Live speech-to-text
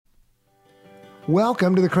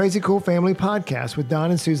Welcome to the Crazy Cool Family Podcast with Don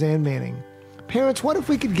and Suzanne Manning. Parents, what if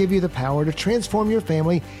we could give you the power to transform your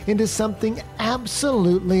family into something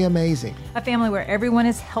absolutely amazing? A family where everyone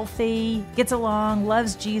is healthy, gets along,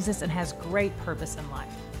 loves Jesus, and has great purpose in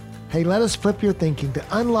life. Hey, let us flip your thinking to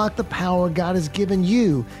unlock the power God has given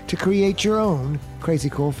you to create your own Crazy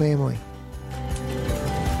Cool family.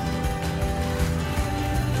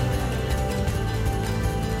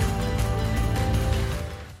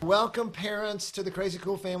 Welcome, parents, to the Crazy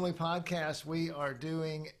Cool Family Podcast. We are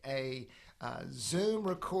doing a Zoom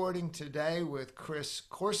recording today with Chris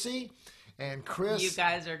Coursey. And Chris... You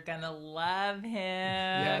guys are going to love him.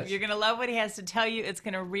 Yes. You're going to love what he has to tell you. It's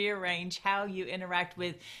going to rearrange how you interact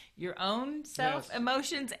with your own self,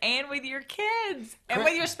 emotions, and with your kids, and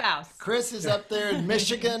with your spouse. Chris is up there in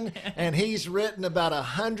Michigan, and he's written about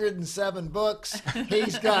 107 books.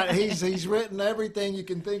 He's written everything you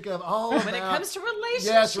can think of. When it comes to relationships.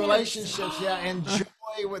 Yes, relationships, and joy.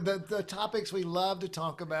 With the topics we love to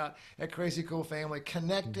talk about at Crazy Cool Family,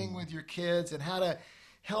 connecting with your kids and how to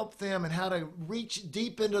help them and how to reach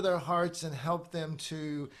deep into their hearts and help them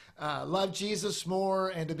to love Jesus more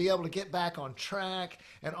and to be able to get back on track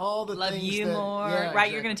and all the love things you that, more. Yeah, right,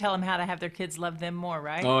 exactly. You're going to tell them how to have their kids love them more,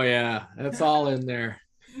 right? Oh yeah, that's all in there.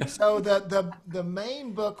 So the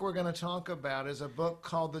main book we're going to talk about is a book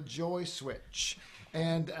called The Joy Switch.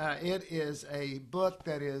 And it is a book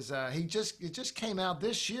that is it just came out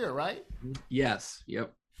this year, right? Yes.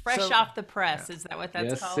 Yep. Fresh off the press, is that what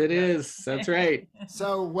that's called? Yes, it is. That's right.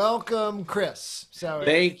 So welcome, Chris. So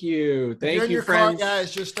Thank you. if you're in your friends. car,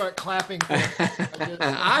 guys, just start clapping.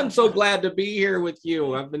 I'm so glad to be here with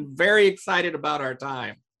you. I've been very excited about our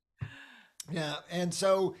time. Yeah, and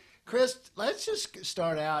so Chris, let's just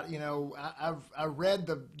start out. You know, I read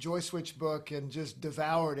the Joy Switch book and just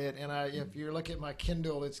devoured it. And if you look at my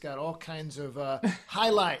Kindle, it's got all kinds of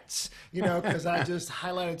highlights. You know, because I just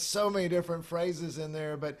highlighted so many different phrases in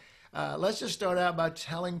there. But let's just start out by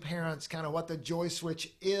telling parents kind of what the Joy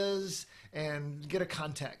Switch is and get a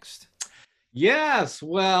context. Yes.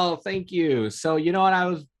 Well, thank you. So, you know what? I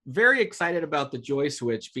was very excited about the Joy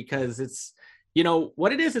Switch because it's, you know,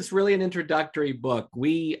 what it is, it's really an introductory book.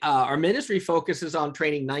 Our ministry focuses on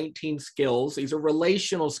training 19 skills. These are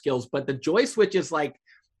relational skills, but the Joy Switch is like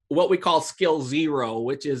what we call skill zero,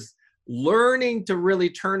 which is learning to really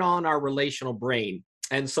turn on our relational brain.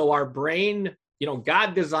 And so our brain, you know,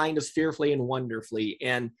 God designed us fearfully and wonderfully.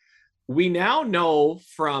 And we now know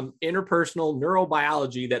from interpersonal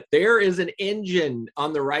neurobiology that there is an engine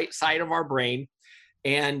on the right side of our brain.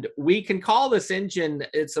 And we can call this engine,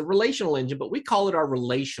 it's a relational engine, but we call it our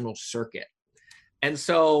relational circuit. And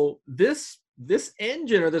so this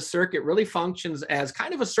engine or the circuit really functions as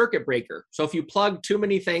kind of a circuit breaker. So if you plug too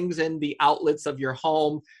many things in the outlets of your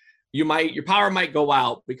home, your power might go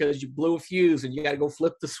out because you blew a fuse and you got to go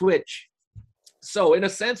flip the switch. So in a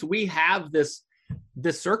sense, we have this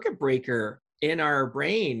circuit breaker in our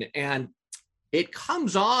brain, and it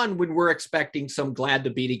comes on when we're expecting some glad to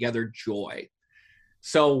be together joy.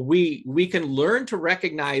 So we can learn to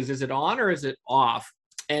recognize, is it on or is it off?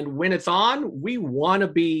 And when it's on, we want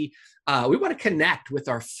to connect with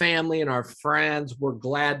our family and our friends. We're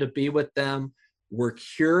glad to be with them. We're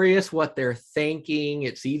curious what they're thinking.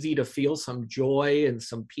 It's easy to feel some joy and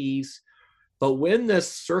some peace. But when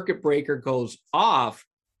this circuit breaker goes off,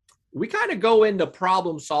 we kind of go into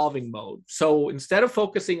problem solving mode. So instead of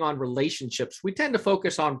focusing on relationships, we tend to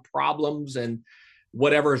focus on problems and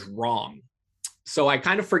whatever's wrong. So I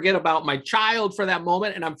kind of forget about my child for that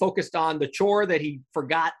moment, and I'm focused on the chore that he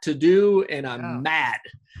forgot to do, and I'm mad.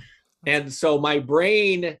 And so my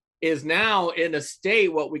brain is now in a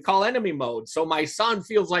state, what we call enemy mode. So my son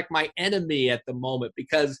feels like my enemy at the moment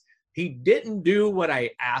because he didn't do what I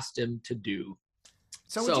asked him to do.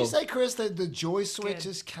 So would you say, Chris, that the Joy Switch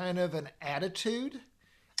is kind of an attitude?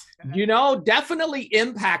 You know, definitely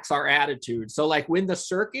impacts our attitude. So like when the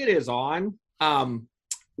circuit is on,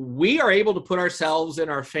 we are able to put ourselves in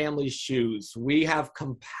our family's shoes. We have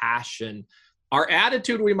compassion. Our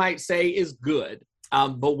attitude, we might say, is good.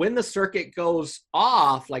 But when the circuit goes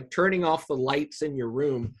off, like turning off the lights in your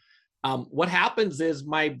room, what happens is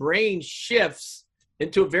my brain shifts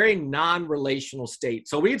into a very non-relational state.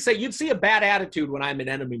 So you'd see a bad attitude when I'm in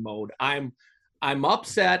enemy mode. I'm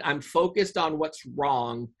upset. I'm focused on what's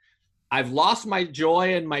wrong. I've lost my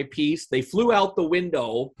joy and my peace. They flew out the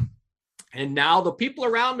window. And now the people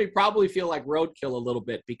around me probably feel like roadkill a little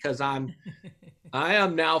bit because I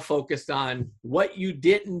am now focused on what you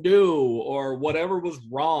didn't do or whatever was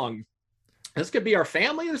wrong. This could be our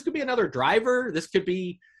family. This could be another driver. This could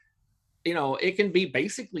be, you know, it can be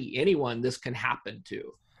basically anyone this can happen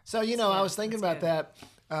to. So, you know, I was thinking about that.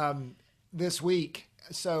 this week.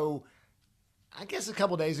 So I guess a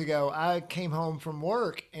couple days ago, I came home from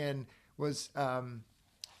work and was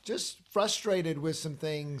just frustrated with some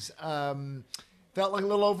things. Felt like a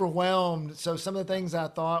little overwhelmed. So some of the things I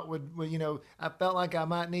thought would I felt like I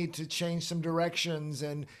might need to change some directions,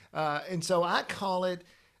 and so I call it,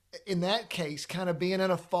 in that case, kind of being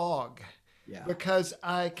in a fog. Yeah. Because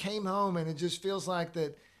I came home and it just feels like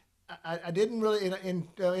that. I didn't really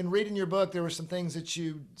in reading your book, there were some things that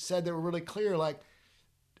you said that were really clear, like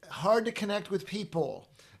hard to connect with people.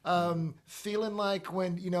 Feeling like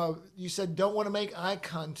when, you said don't want to make eye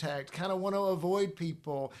contact, kind of want to avoid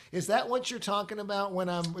people. Is that what you're talking about when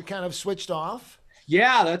I'm kind of switched off?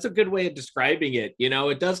 Yeah, that's a good way of describing it.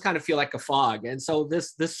 It does kind of feel like a fog. And so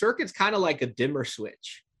this circuit's kind of like a dimmer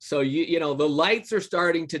switch. So the lights are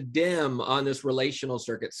starting to dim on this relational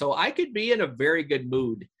circuit. So I could be in a very good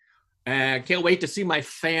mood and can't wait to see my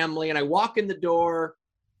family. And I walk in the door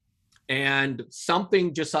and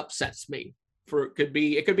something just upsets me.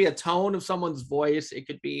 It could be a tone of someone's voice. It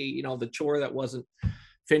could be, the chore that wasn't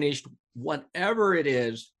finished, whatever it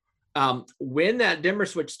is. When that dimmer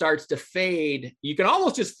switch starts to fade, you can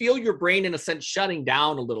almost just feel your brain, in a sense, shutting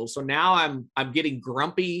down a little. So now I'm getting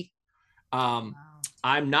grumpy. Wow.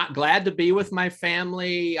 I'm not glad to be with my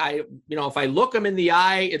family. If I look them in the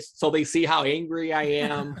eye, it's so they see how angry I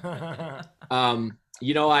am.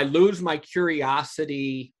 I lose my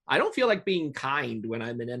curiosity. I don't feel like being kind when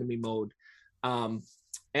I'm in enemy mode.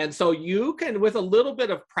 And so you can, with a little bit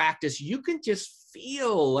of practice, you can just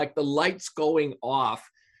feel like the lights going off.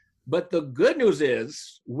 But the good news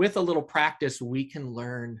is, with a little practice, we can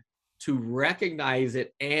learn to recognize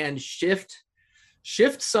it and shift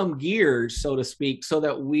some gears, so to speak, so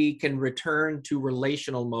that we can return to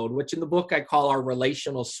relational mode, which in the book I call our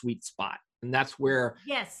relational sweet spot. And that's where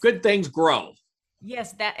good things grow.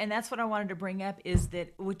 Yes, that's what I wanted to bring up, is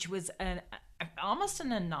that, which was almost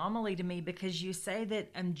an anomaly to me, because you say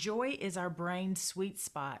that joy is our brain's sweet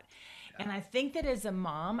spot. Yeah. And I think that as a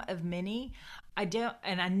mom of many, I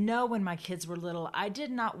know when my kids were little, I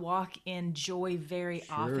did not walk in joy very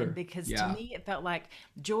often, because to me it felt like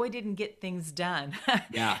joy didn't get things done.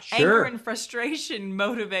 Yeah, Anger and frustration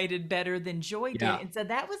motivated better than joy did. Yeah. And so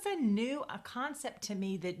that was a concept to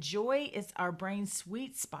me, that joy is our brain's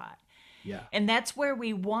sweet spot. Yeah. And that's where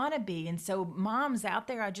we want to be. And so moms out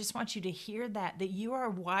there, I just want you to hear that you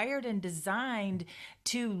are wired and designed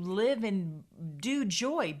to live and do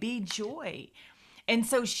joy, be joy. And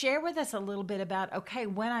so share with us a little bit about, okay,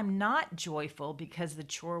 when I'm not joyful because the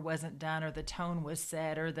chore wasn't done, or the tone was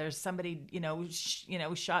set, or there's somebody,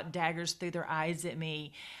 shot daggers through their eyes at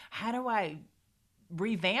me, how do I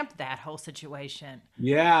revamp that whole situation?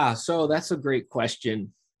 Yeah. So that's a great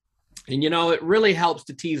question. And, it really helps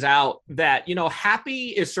to tease out that, happy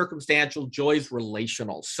is circumstantial, joy is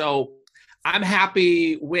relational. So I'm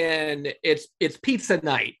happy when it's pizza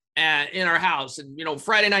night in our house, and,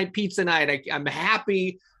 Friday night pizza night. I'm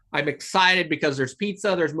happy. I'm excited because there's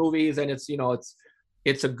pizza, there's movies, and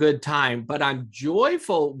it's a good time. But I'm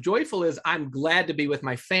joyful. Joyful is I'm glad to be with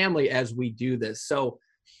my family as we do this. So,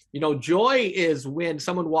 joy is when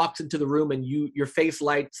someone walks into the room and your face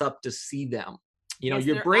lights up to see them.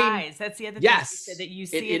 Your brain. Eyes. That's the other thing. Yes, you said, that you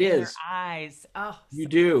see it in their eyes. Oh, you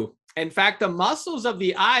do. In fact, the muscles of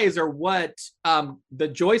the eyes are what the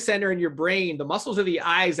joy center in your brain. The muscles of the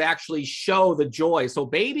eyes actually show the joy. So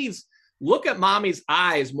babies look at mommy's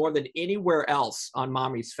eyes more than anywhere else on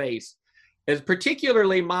mommy's face. Is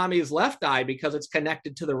particularly mommy's left eye, because it's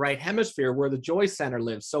connected to the right hemisphere where the joy center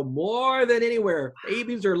lives. So more than anywhere,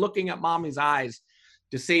 babies are looking at mommy's eyes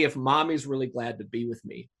to see if mommy's really glad to be with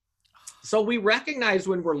me. So we recognize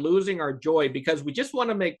when we're losing our joy because we just want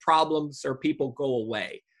to make problems or people go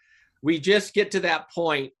away. We just get to that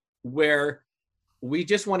point where we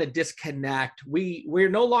just want to disconnect. We're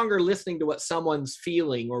no longer listening to what someone's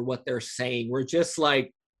feeling or what they're saying. We're just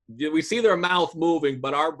like, we see their mouth moving,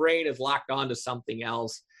 but our brain is locked onto something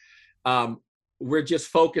else. We're just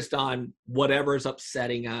focused on whatever's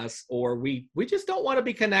upsetting us, or we just don't want to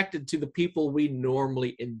be connected to the people we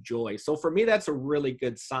normally enjoy. So for me, that's a really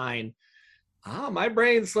good sign. My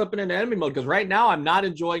brain's slipping into enemy mode, because right now I'm not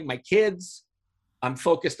enjoying my kids. I'm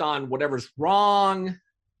focused on whatever's wrong,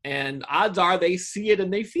 and odds are they see it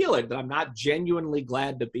and they feel it, that I'm not genuinely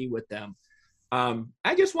glad to be with them.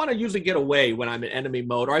 I just want to usually get away when I'm in enemy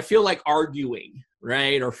mode, or I feel like arguing,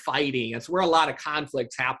 right? Or fighting. It's where a lot of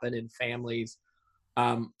conflicts happen in families.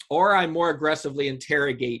 Or I more aggressively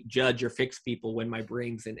interrogate, judge, or fix people when my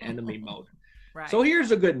brain's in enemy mode. Right. So here's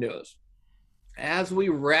the good news. As we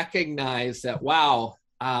recognize that, wow,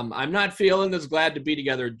 I'm not feeling this glad to be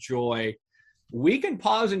together joy, we can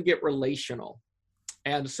pause and get relational.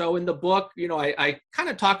 And so in the book, I kind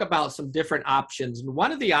of talk about some different options. And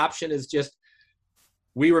one of the options is just,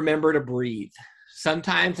 we remember to breathe.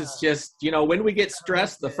 Sometimes it's just, when we get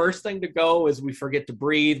stressed, the first thing to go is we forget to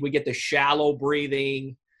breathe. We get the shallow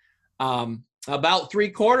breathing. About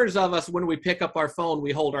 3/4 of us, when we pick up our phone,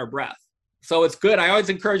 we hold our breath. So it's good. I always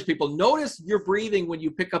encourage people, notice your breathing when you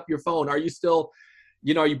pick up your phone. Are you still,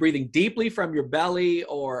 are you breathing deeply from your belly,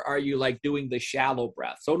 or are you like doing the shallow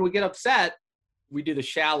breath? So when we get upset, we do the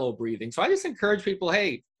shallow breathing. So I just encourage people,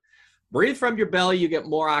 hey, breathe from your belly. You get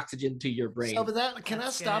more oxygen to your brain. So, but can I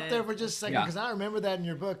stop there for just a second? Because I remember that in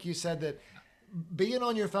your book, you said that being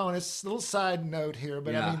on your phone, it's a little side note here,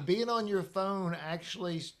 but I mean, being on your phone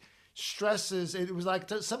actually stresses, it was like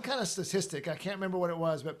some kind of statistic, I can't remember what it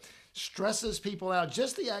was, but stresses people out.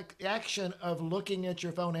 Just the action of looking at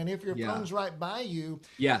your phone. And if your phone's right by you,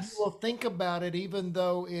 you will think about it even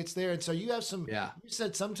though it's there. And so you have some, you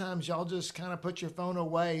said sometimes y'all just kind of put your phone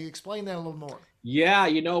away. Explain that a little more. Yeah,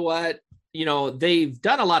 you know what? They've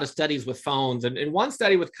done a lot of studies with phones. And in one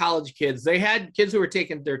study with college kids, they had kids who were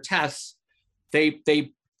taking their tests. They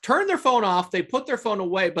turned their phone off, they put their phone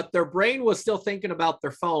away, but their brain was still thinking about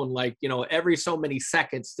their phone, like, every so many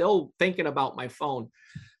seconds, still thinking about my phone.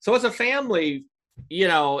 So as a family,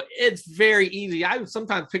 it's very easy. I would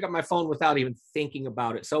sometimes pick up my phone without even thinking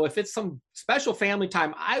about it. So if it's some special family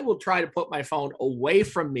time, I will try to put my phone away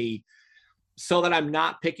from me so that I'm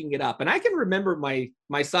not picking it up. And I can remember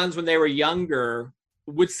my sons, when they were younger,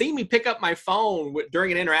 would see me pick up my phone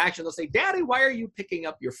during an interaction. They'll say, "Daddy, why are you picking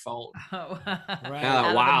up your phone?" Oh,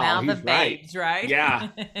 right. Wow, he's babes, right? Yeah,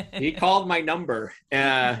 he called my number.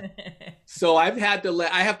 So I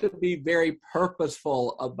have to be very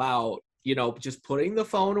purposeful about, just putting the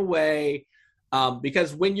phone away.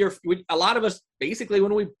 Because a lot of us, basically,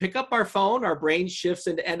 when we pick up our phone, our brain shifts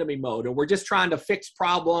into enemy mode, and we're just trying to fix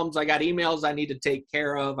problems. I got emails I need to take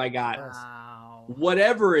care of. I got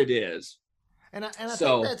whatever it is. And I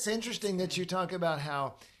think that's interesting that you talk about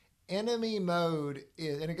how enemy mode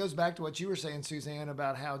is, and it goes back to what you were saying, Suzanne,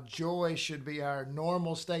 about how joy should be our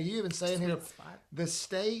normal state. You even say in here, this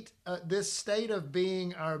state of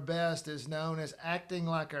being our best is known as acting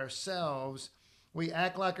like ourselves. We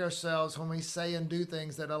act like ourselves when we say and do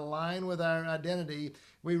things that align with our identity.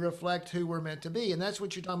 We reflect who we're meant to be. And that's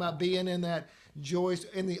what you're talking about, being in that joy,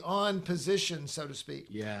 in the on position, so to speak.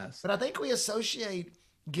 Yes. But I think we associate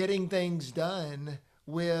getting things done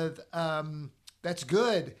with that's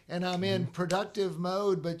good, and I'm in productive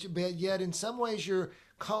mode, but yet in some ways you're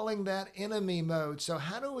calling that enemy mode. So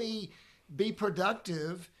how do we be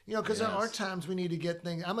productive? Because there are times we need to get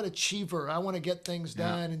things. I'm an achiever. I want to get things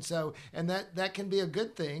done, and that can be a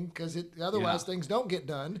good thing, because otherwise things don't get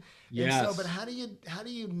done. Yes. And so, but how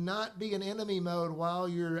do you not be in enemy mode while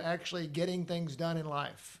you're actually getting things done in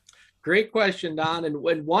life? Great question, Don. And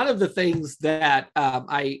one of the things that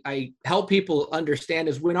I help people understand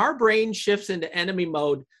is when our brain shifts into enemy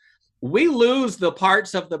mode, we lose the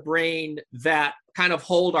parts of the brain that kind of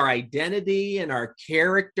hold our identity and our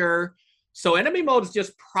character. So enemy mode is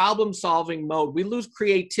just problem-solving mode. We lose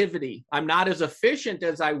creativity. I'm not as efficient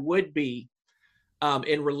as I would be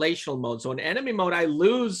in relational mode. So in enemy mode, I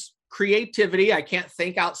lose creativity. I can't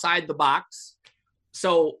think outside the box.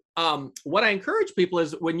 So what I encourage people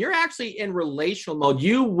is, when you're actually in relational mode,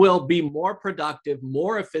 you will be more productive,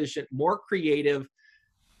 more efficient, more creative.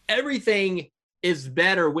 Everything is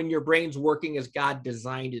better when your brain's working as God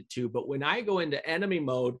designed it to. But when I go into enemy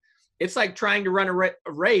mode, it's like trying to run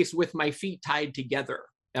a race with my feet tied together.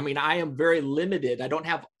 I mean, I am very limited. I don't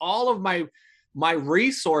have all of my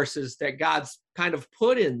resources that God's kind of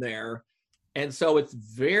put in there. And so it's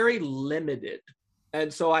very limited.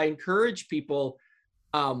 And so I encourage people,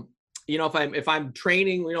 if I'm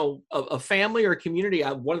training, a family or a community,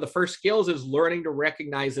 one of the first skills is learning to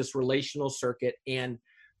recognize this relational circuit. And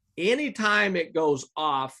anytime it goes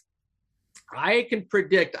off, I can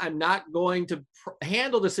predict I'm not going to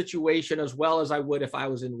handle the situation as well as I would if I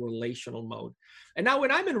was in relational mode. And now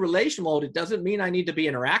when I'm in relational mode, it doesn't mean I need to be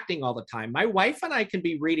interacting all the time. My wife and I can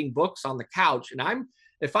be reading books on the couch, and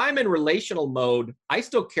if I'm in relational mode, I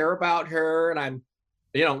still care about her, and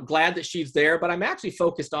I'm glad that she's there, but I'm actually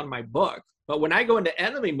focused on my book. But when I go into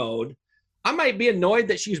enemy mode, I might be annoyed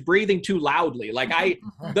that she's breathing too loudly.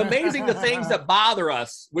 The things that bother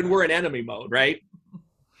us when we're in enemy mode, right?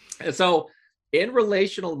 And so in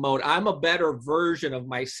relational mode, I'm a better version of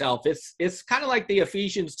myself. It's kind of like the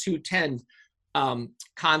Ephesians 2:10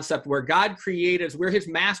 concept, where God created us. We're his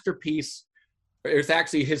masterpiece. It's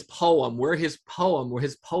actually his poem. We're his poem. We're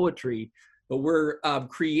his poetry. But we're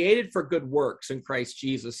created for good works in Christ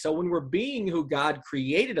Jesus. So when we're being who God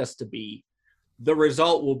created us to be, the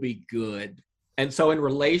result will be good. And so in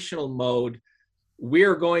relational mode,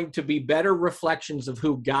 we're going to be better reflections of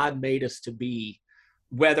who God made us to be,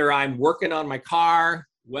 whether I'm working on my car,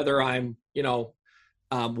 whether I'm,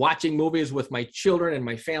 watching movies with my children and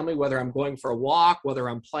my family, whether I'm going for a walk, whether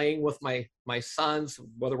I'm playing with my sons,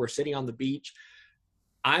 whether we're sitting on the beach.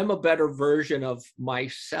 I'm a better version of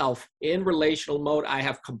myself in relational mode. I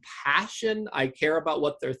have compassion. I care about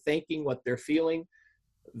what they're thinking, what they're feeling.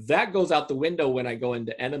 That goes out the window when I go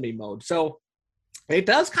into enemy mode. So it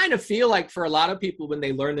does kind of feel like, for a lot of people when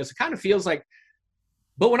they learn this, it kind of feels like,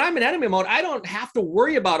 but when I'm in enemy mode, I don't have to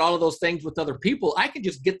worry about all of those things with other people. I can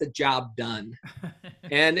just get the job done.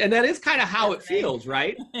 And that is kind of how it feels,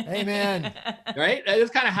 right? Amen. Right? That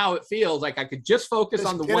is kind of how it feels. Like I could just focus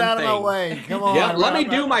on the one thing. Get out of my way. Come on. Yeah, let me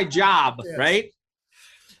do my job, Yes. right?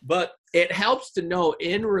 But it helps to know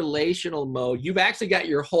in relational mode, you've actually got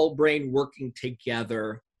your whole brain working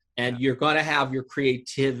together, and you're going to have your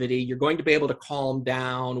creativity. You're going to be able to calm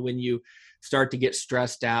down when you start to get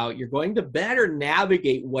stressed out. You're going to better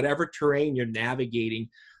navigate whatever terrain you're navigating.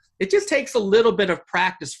 It just takes a little bit of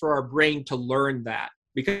practice for our brain to learn that,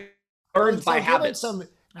 because it learns by habits.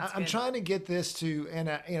 I'm trying to get this to, and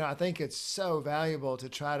I think it's so valuable to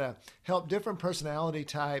try to help different personality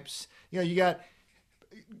types. You got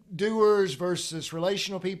doers versus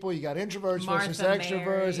relational people. You got introverts versus extroverts.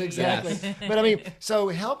 Mary. Exactly. Yes. But so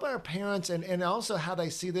help our parents and also how they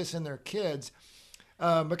see this in their kids.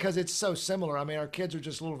 Because it's so similar. I mean, our kids are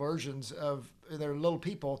just little versions of, they're little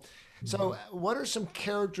people. So what are some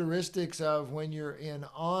characteristics of when you're in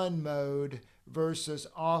on mode versus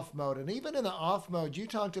off mode? And even in the off mode, you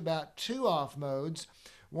talked about 2 off modes.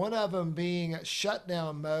 One of them being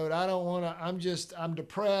shutdown mode. I'm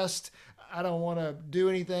depressed. I don't want to do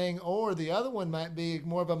anything. Or the other one might be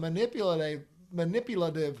more of a manipulative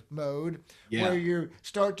mode, where you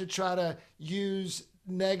start to try to use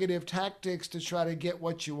negative tactics to try to get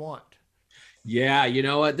what you want. Yeah, you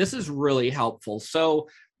know what? This is really helpful. So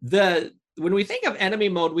when we think of enemy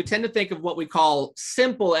mode, we tend to think of what we call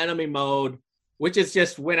simple enemy mode, which is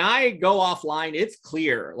just when I go offline, it's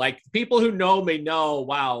clear. Like people who know me know,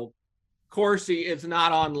 wow, Corsi is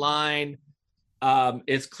not online.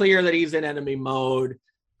 It's clear that he's in enemy mode.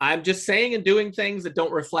 I'm just saying and doing things that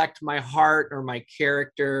don't reflect my heart or my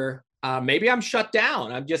character. Maybe I'm shut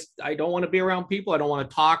down. I don't want to be around people. I don't want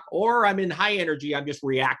to talk, or I'm in high energy. I'm just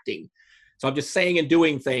reacting. So I'm just saying and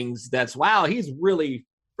doing things that's, wow, he's really,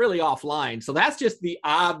 really offline. So that's just the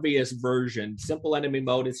obvious version. Simple enemy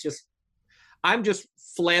mode. It's just, I'm just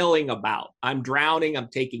flailing about. I'm drowning. I'm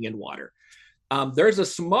taking in water. There's a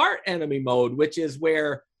smart enemy mode, which is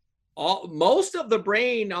where most of the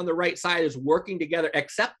brain on the right side is working together,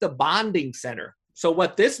 except the bonding center. So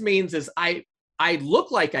what this means is I look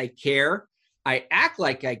like I care. I act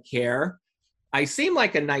like I care. I seem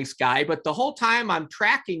like a nice guy, but the whole time I'm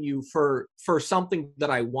tracking you for something that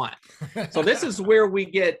I want. So this is where we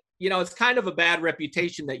get, it's kind of a bad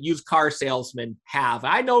reputation that used car salesmen have.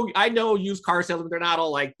 I know used car salesmen, they're not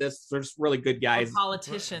all like this. There's really good guys. Or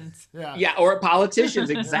politicians. Yeah, or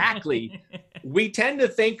politicians, exactly. We tend to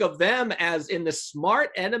think of them as in the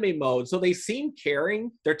smart enemy mode. So they seem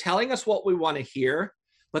caring. They're telling us what we want to hear.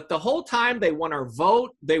 But the whole time they want our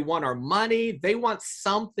vote, they want our money, they want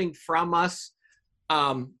something from us.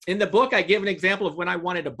 In the book, I give an example of when I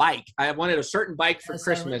wanted a bike. I wanted a certain bike for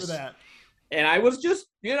Christmas. And I was just,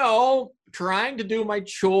 trying to do my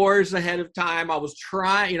chores ahead of time. I was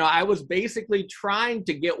I was basically trying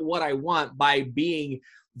to get what I want by being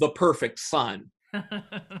the perfect son.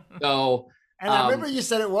 So. And I remember you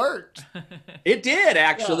said it worked. It did,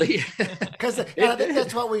 actually. Because I think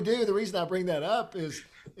that's what we do. The reason I bring that up is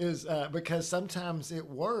because sometimes it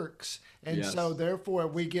works, and so therefore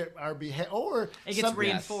we get our behavior, or it gets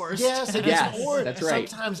reinforced. Yes, it gets, or that's right.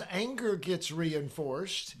 Sometimes anger gets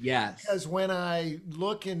reinforced. Yes, because when I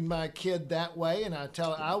look in my kid that way, and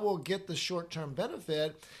I will get the short-term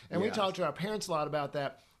benefit, and we talk to our parents a lot about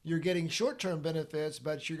that. You're getting short-term benefits,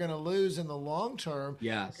 but you're going to lose in the long term.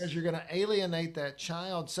 Yes. Because you're going to alienate that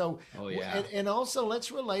child. So, and also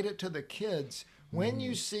let's relate it to the kids. When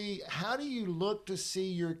you see, how do you look to see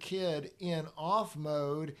your kid in off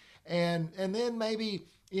mode? And then maybe,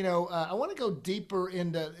 I want to go deeper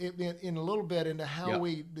into in a little bit into how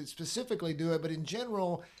we specifically do it. But in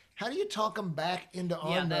general, how do you talk them back into on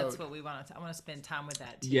mode? Yeah, that's what we want to. I want to spend time with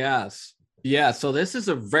that too. Yes. Yeah. So this is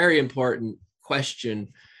a very important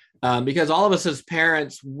question. Because all of us as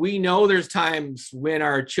parents, we know there's times when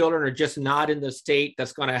our children are just not in the state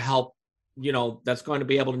that's going to help, that's going to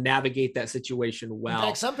be able to navigate that situation well. In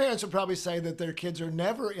fact, some parents would probably say that their kids are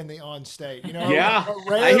never in the on state. Yeah,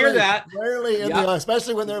 rarely, I hear that. Rarely in the,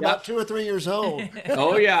 especially when they're about 2 or 3 years old.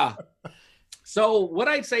 Oh, yeah. So what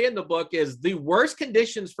I'd say in the book is the worst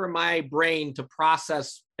conditions for my brain to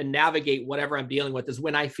process and navigate whatever I'm dealing with is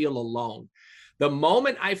when I feel alone. The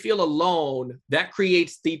moment I feel alone, that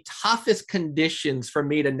creates the toughest conditions for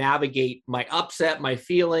me to navigate my upset, my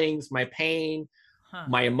feelings, my pain,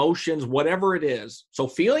 my emotions, whatever it is. So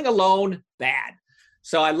feeling alone, bad.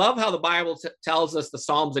 So I love how the Bible tells us, the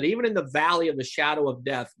Psalms, that even in the valley of the shadow of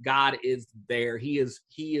death, God is there. He is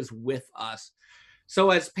with us.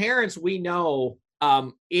 So as parents, we know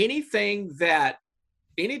anytime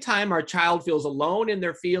our child feels alone in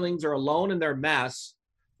their feelings or alone in their mess,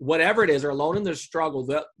 whatever it is, or alone in their struggle,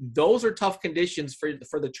 those are tough conditions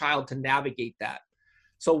for the child to navigate that.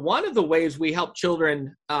 So one of the ways we help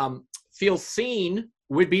children feel seen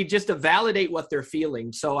would be just to validate what they're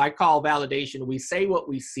feeling. So I call validation, we say what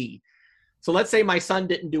we see. So let's say my son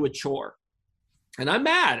didn't do a chore, and I'm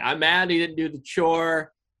mad he didn't do the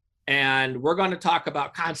chore, and we're going to talk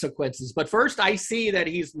about consequences. But first, I see that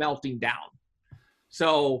he's melting down.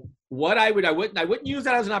 So what I wouldn't use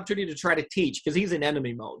that as an opportunity to try to teach, because he's in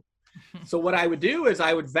enemy mode. So what I would do is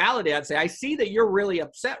I would validate. I'd say, I see that you're really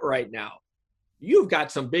upset right now. You've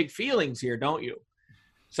got some big feelings here, don't you?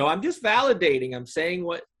 So I'm just validating. I'm saying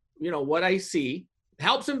what I see.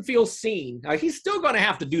 Helps him feel seen. Now, he's still going to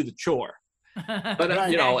have to do the chore, but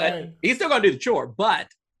right. He's still going to do the chore. But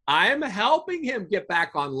I'm helping him get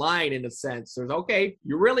back online in a sense. There's, okay,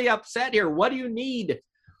 you're really upset here. What do you need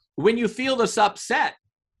when you feel this upset?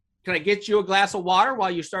 Can I get you a glass of water while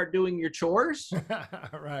you start doing your chores?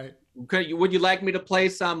 Right. Would you like me to play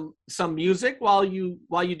some music while you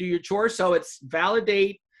do your chores? So it's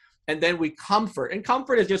validate, and then we comfort. And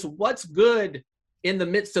comfort is just what's good in the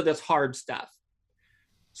midst of this hard stuff.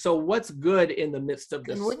 So what's good in the midst of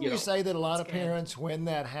this? And wouldn't you say that a lot of parents, when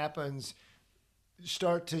that happens,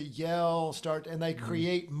 start to yell, and they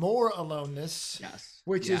create more aloneness,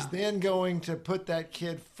 which is then going to put that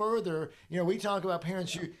kid further. We talk about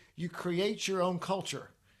parents, you create your own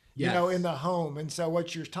culture, in the home. And so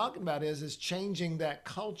what you're talking about is changing that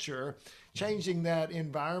culture, changing that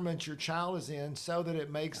environment your child is in so that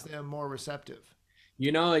it makes them more receptive.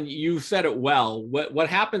 And you said it well. What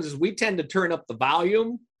happens is we tend to turn up the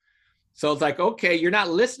volume. So it's like, okay, you're not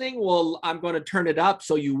listening. Well, I'm going to turn it up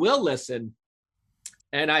so you will listen.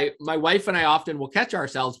 And my wife and I often will catch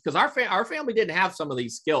ourselves because our family didn't have some of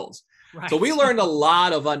these skills. Right. So we learned a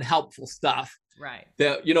lot of unhelpful stuff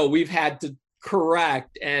that, we've had to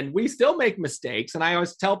correct, and we still make mistakes. And I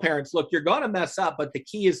always tell parents, look, you're going to mess up, but the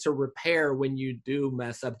key is to repair when you do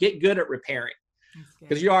mess up. Get good at repairing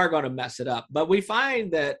because you are going to mess it up. But we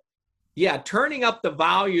find that, turning up the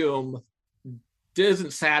volume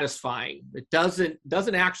isn't satisfying. It doesn't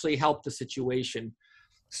actually help the situation.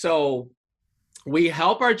 So we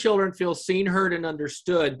help our children feel seen, heard, and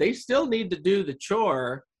understood. They still need to do the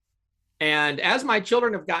chore. And as my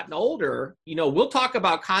children have gotten older, we'll talk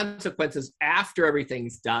about consequences after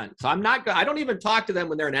everything's done. So I don't even talk to them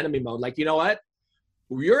when they're in enemy mode. Like, you know what?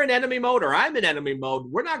 You're in enemy mode or I'm in enemy mode.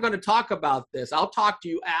 We're not going to talk about this. I'll talk to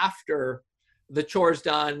you after the chore's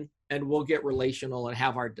done, and we'll get relational and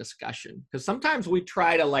have our discussion. Because sometimes we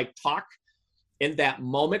try to talk in that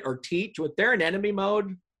moment or teach. When they're in enemy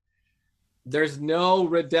mode, there's no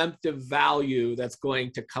redemptive value that's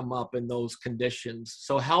going to come up in those conditions.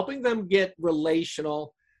 So helping them get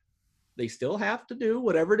relational, they still have to do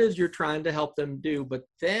whatever it is you're trying to help them do. But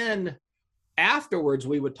then afterwards,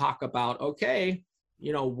 we would talk about, okay,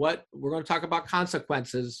 what we're going to talk about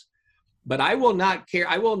consequences, but I will not care.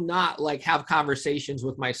 I will not have conversations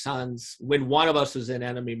with my sons when one of us is in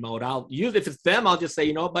enemy mode. If it's them, I'll just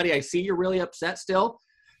say, buddy, I see you're really upset still.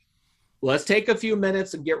 Let's take a few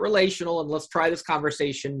minutes and get relational, and let's try this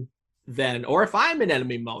conversation then. Or if I'm in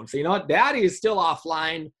enemy mode, so daddy is still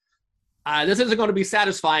offline. This isn't going to be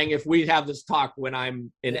satisfying if we have this talk when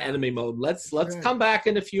I'm in enemy mode. Let's come back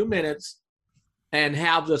in a few minutes and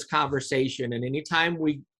have this conversation. And anytime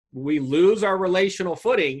we lose our relational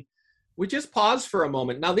footing, we just pause for a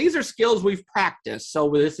moment. Now, these are skills we've practiced. So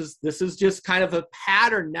this is just kind of a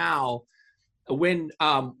pattern now. When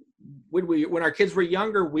our kids were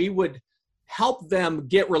younger, we would help them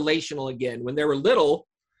get relational again when they were little.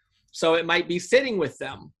 So it might be sitting with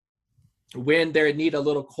them when they need a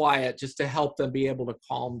little quiet, just to help them be able to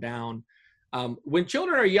calm down. When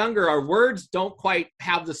children are younger, our words don't quite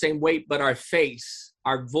have the same weight, but our face,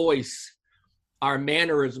 our voice, our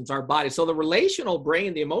mannerisms, our body. So the relational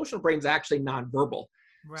brain, the emotional brain is actually nonverbal.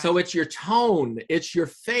 Right. So it's your tone, it's your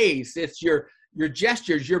face, it's your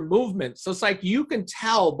gestures, your movements. So it's like you can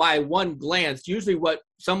tell by one glance usually what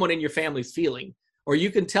someone in your family's feeling, or you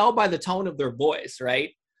can tell by the tone of their voice,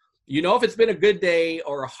 right? If it's been a good day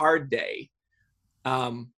or a hard day.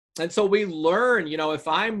 And so we learn, if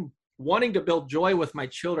I'm wanting to build joy with my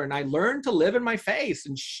children, I learn to live in my face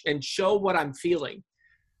and show what I'm feeling.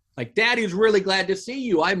 Like, Daddy's really glad to see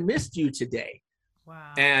you. I missed you today.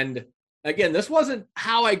 Wow. And again, this wasn't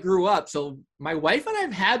how I grew up. So my wife and I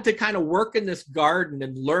have had to kind of work in this garden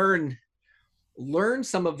and learn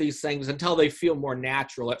some of these things until they feel more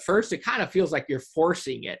natural. At first, it kind of feels like you're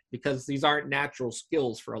forcing it because these aren't natural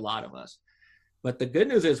skills for a lot of us. But the good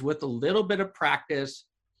news is, with a little bit of practice,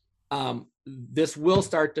 this will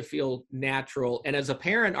start to feel natural. And as a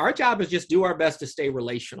parent, our job is just do our best to stay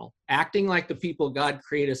relational, acting like the people God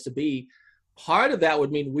created us to be. Part of that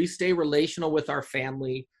would mean we stay relational with our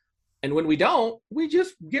family. And when we don't, we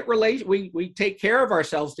just get we take care of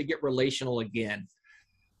ourselves to get relational again.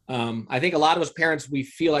 I think a lot of us parents, we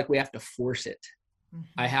feel like we have to force it. Mm-hmm.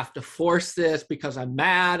 I have to force this because I'm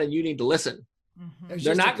mad and you need to listen. Mm-hmm.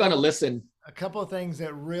 They're not going to listen. A couple of things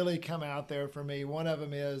that really come out there for me. One of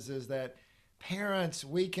them is that parents,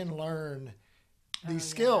 we can learn these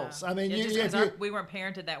skills. I mean, we weren't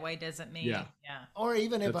parented that way doesn't mean, or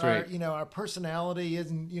even if our personality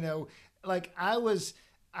isn't, like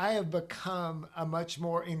I have become a much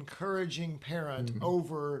more encouraging parent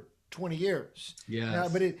over 20 years. Yeah.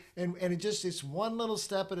 But it's one little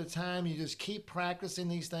step at a time. You just keep practicing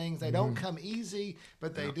these things. They don't come easy,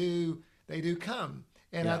 but they do come.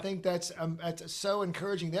 And I think that's so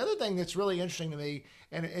encouraging. The other thing that's really interesting to me,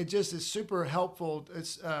 and it just is super helpful,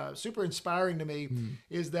 it's super inspiring to me,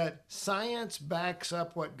 is that science backs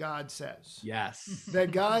up what God says. Yes.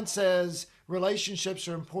 That God says relationships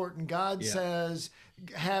are important. God says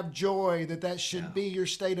have joy, that should be your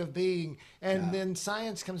state of being. And then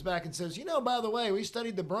science comes back and says, by the way, we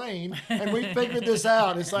studied the brain and we figured this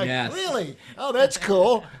out. It's like, really? Oh, that's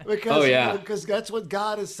cool. Because that's what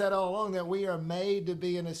God has said all along, that we are made to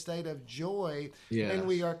be in a state of joy. And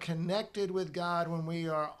we are connected with God when we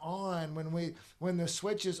are on, when the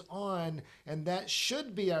switch is on, and that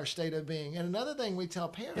should be our state of being. And another thing we tell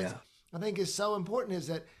parents, I think is so important, is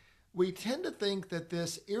that we tend to think that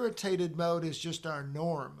this irritated mode is just our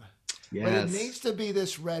norm. Yes. But it needs to be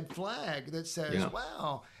this red flag that says,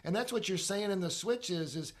 wow. And that's what you're saying in the switch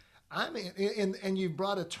is I'm in, and you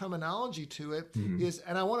brought a terminology to it,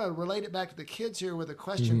 and I want to relate it back to the kids here with a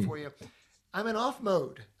question for you. I'm in off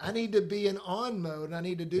mode. I need to be in on mode, and I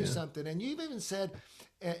need to do something. And you've even said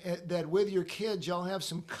that with your kids, y'all have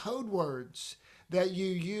some code words that you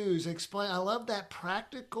use. Explain. I love that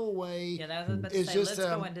practical way. Yeah, that was about to say, let's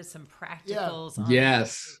go into some practicals. On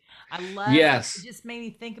yes. I love it. It just made me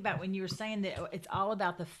think about when you were saying that it's all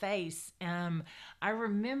about the face. I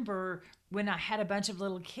remember when I had a bunch of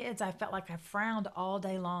little kids, I felt like I frowned all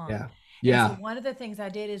day long. Yeah. Yeah. So one of the things I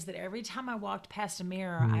did is that every time I walked past a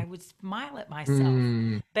mirror, I would smile at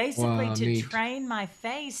myself, basically to train my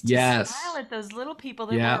face to smile at those little people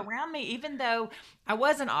that were around me, even though I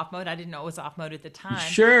wasn't off mode. I didn't know it was off mode at the time.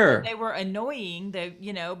 Sure. They were annoying,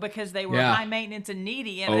 because they were high maintenance and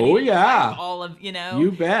needy. And all of,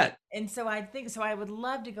 You bet. And so I would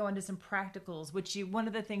love to go into some practicals, one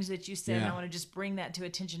of the things that you said, and I want to just bring that to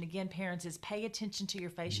attention again, parents, is pay attention to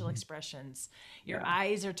your facial expressions. Your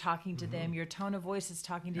eyes are talking to them. Your tone of voice is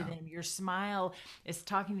talking to them. Your smile is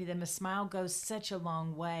talking to them. A smile goes such a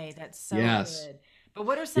long way. That's so good. But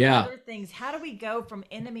what are some other things? How do we go from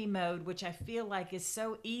enemy mode, which I feel like is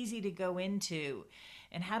so easy to go into,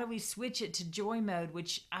 and how do we switch it to joy mode,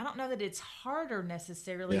 which I don't know that it's harder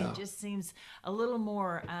necessarily. It just seems a little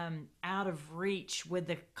more out of reach with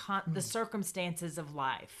the circumstances of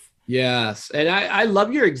life. Yes. And I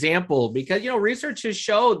love your example because, research has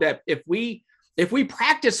showed that if we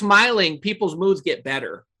practice smiling, people's moods get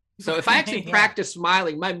better. So if I actually practice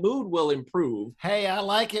smiling, my mood will improve. Hey, I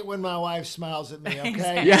like it when my wife smiles at me, okay?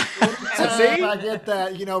 Exactly. Yeah. Anytime I get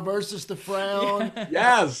that, versus the frown.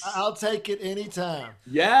 Yes. I'll take it anytime.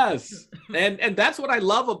 Yes. And that's what I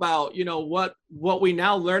love about, what we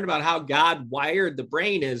now learn about how God wired the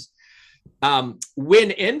brain is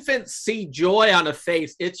when infants see joy on a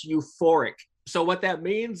face, it's euphoric. So what that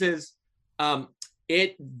means is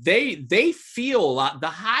they feel the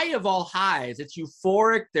high of all highs. It's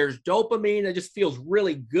euphoric. There's dopamine. It just feels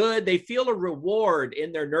really good. They feel a reward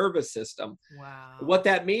in their nervous system. Wow. What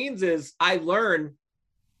that means is I learn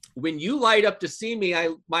when you light up to see me,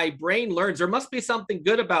 my brain learns there must be something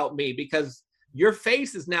good about me because your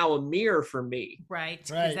face is now a mirror for me. Right.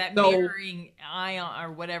 Because that mirroring ion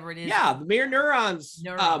or whatever it is. Yeah. The mirror neurons.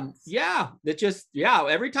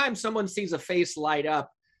 Every time someone sees a face light up,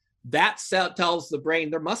 that cell tells the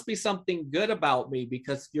brain there must be something good about me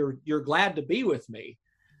because you're glad to be with me.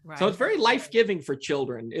 Right. So it's very life-giving for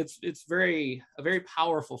children. It's a very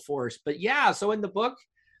powerful force. But so in the book,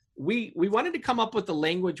 we wanted to come up with the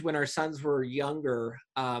language when our sons were younger,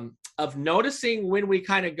 of noticing when we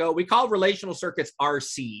kind of go, we call relational circuits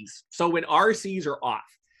RCs. So when RCs are off,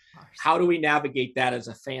 how do we navigate that as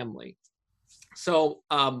a family? So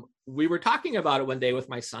we were talking about it one day with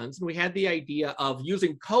my sons, and we had the idea of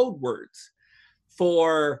using code words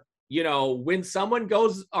for, when someone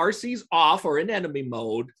goes RCs off or in enemy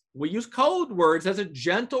mode. We use code words as a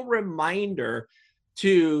gentle reminder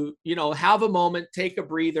to, have a moment, take a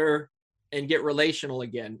breather, and get relational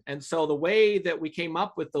again. And so the way that we came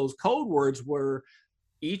up with those code words were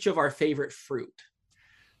each of our favorite fruit.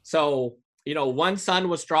 So, one son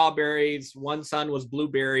was strawberries, one son was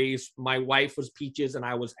blueberries, my wife was peaches, and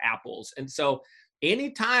I was apples. And so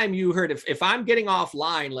anytime you heard, if I'm getting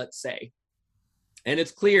offline, let's say, and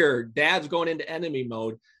it's clear dad's going into enemy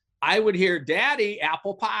mode, I would hear daddy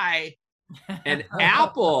apple pie. And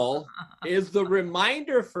apple is the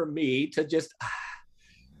reminder for me to just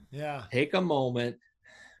take a moment,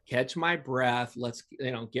 catch my breath. Let's,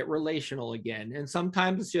 get relational again. And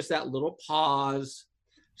sometimes it's just that little pause.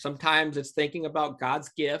 Sometimes it's thinking about God's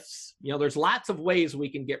gifts. There's lots of ways we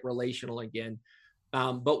can get relational again.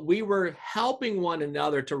 But we were helping one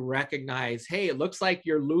another to recognize, hey, it looks like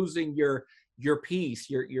you're losing your peace.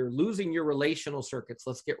 You're losing your relational circuits.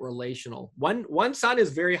 Let's get relational. One son is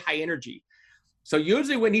very high energy. So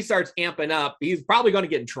usually when he starts amping up, he's probably going to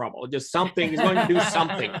get in trouble. He's going to do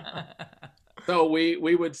something. So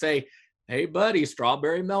we would say, hey, buddy,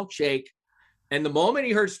 strawberry milkshake. And the moment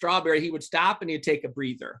he heard strawberry, he would stop and he'd take a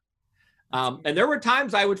breather. And there were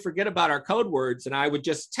times I would forget about our code words, and I would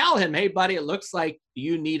just tell him, hey, buddy, it looks like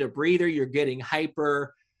you need a breather. You're getting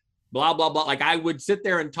hyper, blah, blah, blah. Like I would sit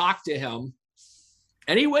there and talk to him,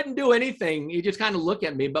 and he wouldn't do anything. He'd just kind of look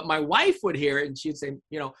at me. But my wife would hear it, and she'd say,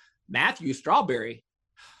 Matthew, strawberry.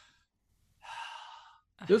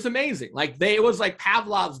 It was amazing. It was like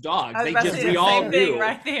Pavlov's dog. We all knew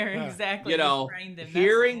right there. Exactly.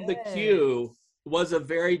 Hearing the cue was a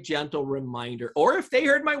very gentle reminder. Or if they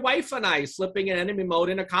heard my wife and I slipping in enemy mode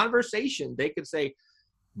in a conversation, they could say,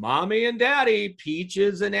 mommy and daddy,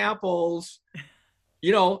 peaches and apples.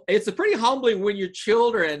 It's pretty humbling when your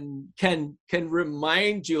children can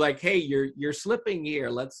remind you, like, hey, you're slipping here.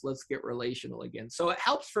 Let's get relational again. So it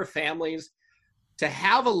helps for families to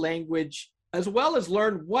have a language, as well as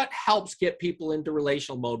learn what helps get people into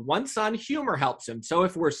relational mode. One son, humor helps him. So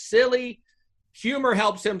if we're silly, humor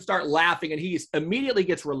helps him start laughing, and he immediately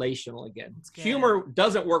gets relational again. Humor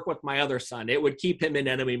doesn't work with my other son. It would keep him in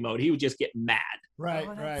enemy mode. He would just get mad.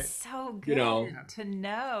 Right. So good to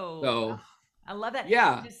know. So I love that.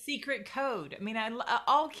 Yeah. The secret code. I mean,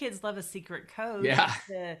 all kids love a secret code. Yeah.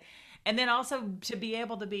 And then also to be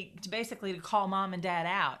able to basically to call mom and dad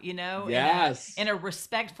out, Yes. in a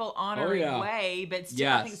respectful, honoring way. But still,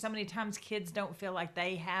 Yes. I think so many times kids don't feel like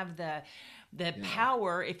they have the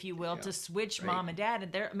power, if you will, to switch mom and dad.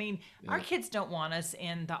 And our kids don't want us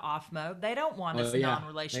in the off mode. They don't want us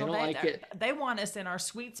non-relational. They don't like it. They want us in our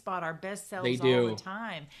sweet spot, our best selves They do. all the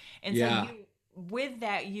time. And so with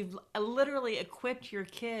that, you've literally equipped your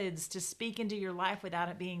kids to speak into your life without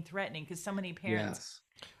it being threatening, because so many parents.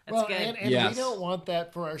 That's good. And we don't want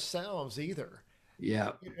that for ourselves either.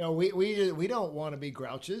 Yeah. We don't want to be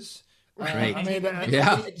grouches. Right.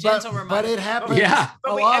 Gentle reminder. But it happens. Yeah.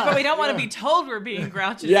 But we don't want to be told we're being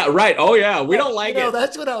grouchy. Yeah, right. Oh, yeah. We don't like it.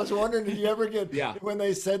 That's what I was wondering. Did you ever get when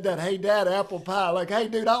they said that, hey, Dad, apple pie? Like, hey,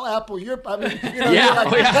 dude, I'll apple your pie. All of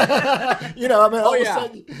a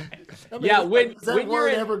sudden. Does that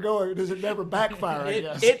word ever go? Does it never backfire, I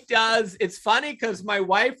guess? It does. It's funny because my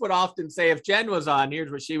wife would often say, if Jen was on,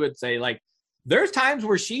 here's what she would say, like, there's times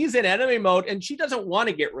where she's in enemy mode and she doesn't want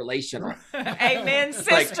to get relational. Amen,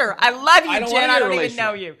 sister. I love you, Jen. I don't even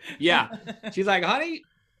know you. Yeah. She's like, honey,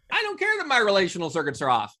 I don't care that my relational circuits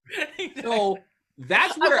are off. So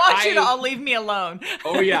that's where I want you to all leave me alone.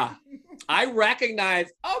 Oh, yeah. I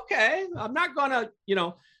recognize, okay, I'm not going to,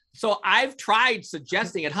 so I've tried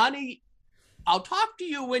suggesting it. Honey, I'll talk to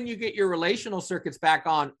you when you get your relational circuits back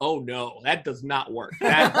on. Oh, no, that does not work.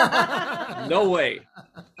 No way.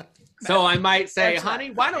 So I might say, honey,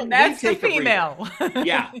 why don't we take a female?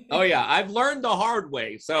 Yeah. Oh, yeah. I've learned the hard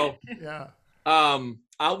way. So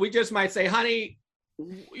we just might say, honey,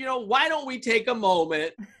 why don't we take a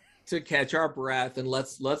moment to catch our breath and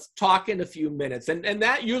let's talk in a few minutes. And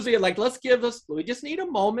that usually we just need a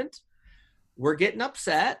moment. We're getting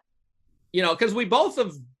upset, because we both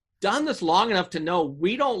have done this long enough to know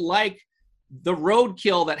we don't like the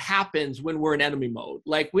roadkill that happens when we're in enemy mode.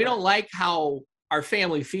 Like, we don't like how our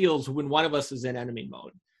family feels when one of us is in enemy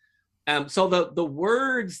mode. So the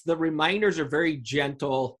words, the reminders are very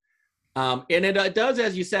gentle. And it does,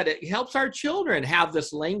 as you said, it helps our children have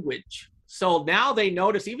this language. So now they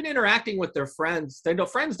notice, even interacting with their friends, they know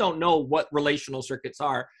friends don't know what relational circuits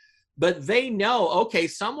are, but they know, okay,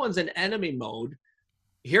 someone's in enemy mode.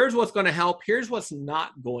 Here's what's going to help. Here's what's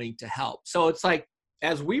not going to help. So it's like,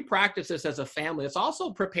 as we practice this as a family, it's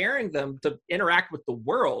also preparing them to interact with the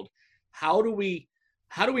world. How do we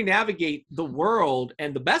navigate the world?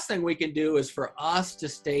 And the best thing we can do is for us to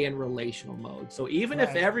stay in relational mode. So even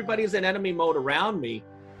if everybody's in enemy mode around me,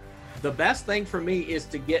 the best thing for me is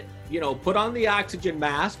to get, put on the oxygen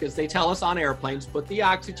mask, as they tell us on airplanes, put the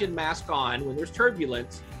oxygen mask on when there's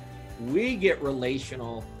turbulence. We get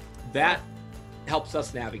relational. That helps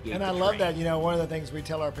us navigate. And I love that. One of the things we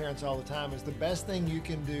tell our parents all the time is the best thing you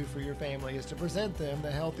can do for your family is to present them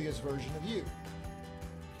the healthiest version of you.